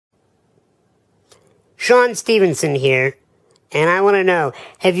Sean Stephenson here, and I want to know,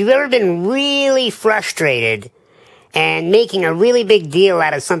 have you ever been really frustrated and making a really big deal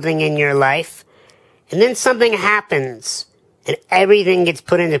out of something in your life, and then something happens and everything gets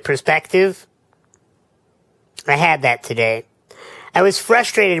put into perspective? I had that today. I was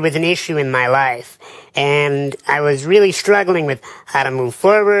frustrated with an issue in my life, and I was really struggling with how to move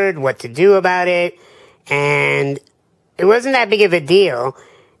forward, what to do about it, and it wasn't that big of a deal,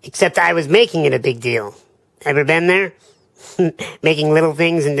 except I was making it a big deal. Ever been there? Making little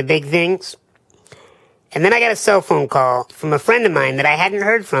things into big things? And then I got a cell phone call from a friend of mine that I hadn't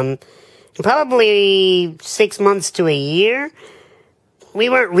heard from in probably 6 months to a year. We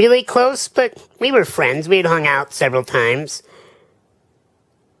weren't really close, but we were friends. We had hung out several times.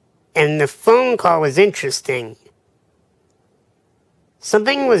 And the phone call was interesting.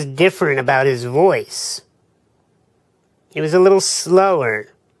 Something was different about his voice. It was a little slower.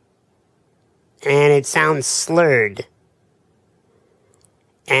 And it sounds slurred.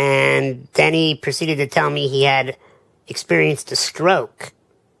 And then he proceeded to tell me he had experienced a stroke.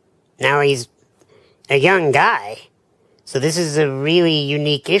 Now he's a young guy. So this is a really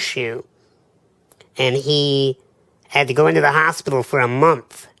unique issue. And he had to go into the hospital for a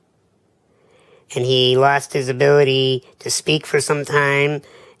month. And he lost his ability to speak for some time,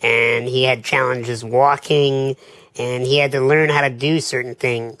 and he had challenges walking, and he had to learn how to do certain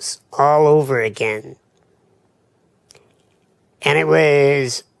things all over again. And it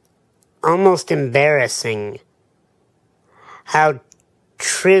was almost embarrassing how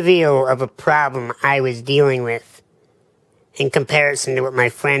trivial of a problem I was dealing with in comparison to what my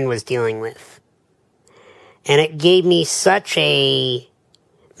friend was dealing with. And it gave me such a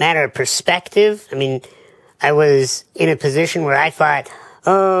matter of perspective. I mean, I was in a position where I thought,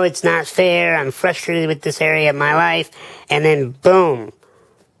 oh, it's not fair, I'm frustrated with this area of my life, and then boom,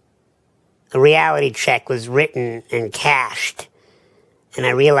 a reality check was written and cashed, and I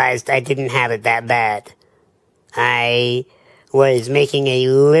realized I didn't have it that bad. I was making a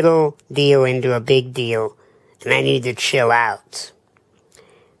little deal into a big deal, and I needed to chill out.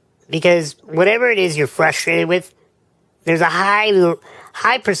 Because whatever it is you're frustrated with, there's a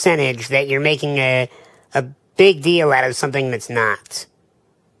high percentage that you're making a big deal out of something that's not.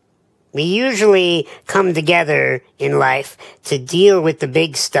 We usually come together in life to deal with the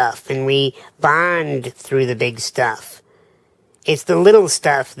big stuff, and we bond through the big stuff. It's the little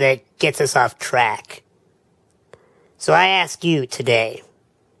stuff that gets us off track. So I ask you today,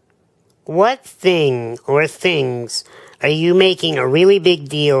 what thing or things are you making a really big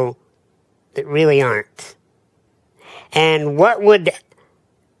deal that really aren't? And what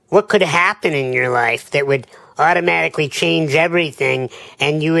could happen in your life that would automatically change everything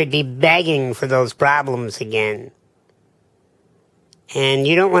and you would be begging for those problems again? And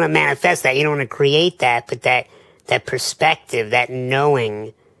you don't want to manifest that. You don't want to create that, but that perspective, that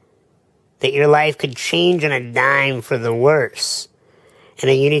knowing that your life could change on a dime for the worse. And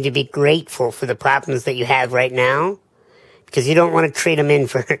that you need to be grateful for the problems that you have right now, because you don't want to trade them in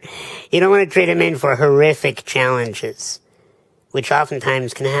for horrific challenges, which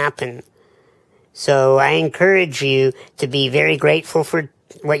oftentimes can happen. So I encourage you to be very grateful for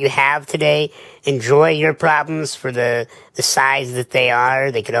what you have today. Enjoy your problems for the size that they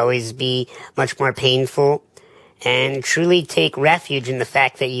are. They could always be much more painful. And truly take refuge in the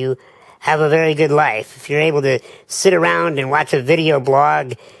fact that you have a very good life. If you're able to sit around and watch a video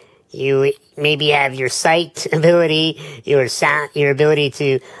blog, you maybe have your sight ability, your ability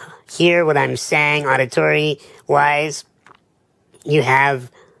to hear what I'm saying auditory-wise. You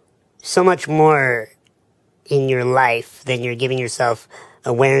have so much more in your life than you're giving yourself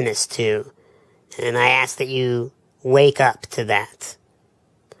awareness to. And I ask that you wake up to that.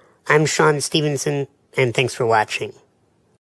 I'm Sean Stephenson, and thanks for watching.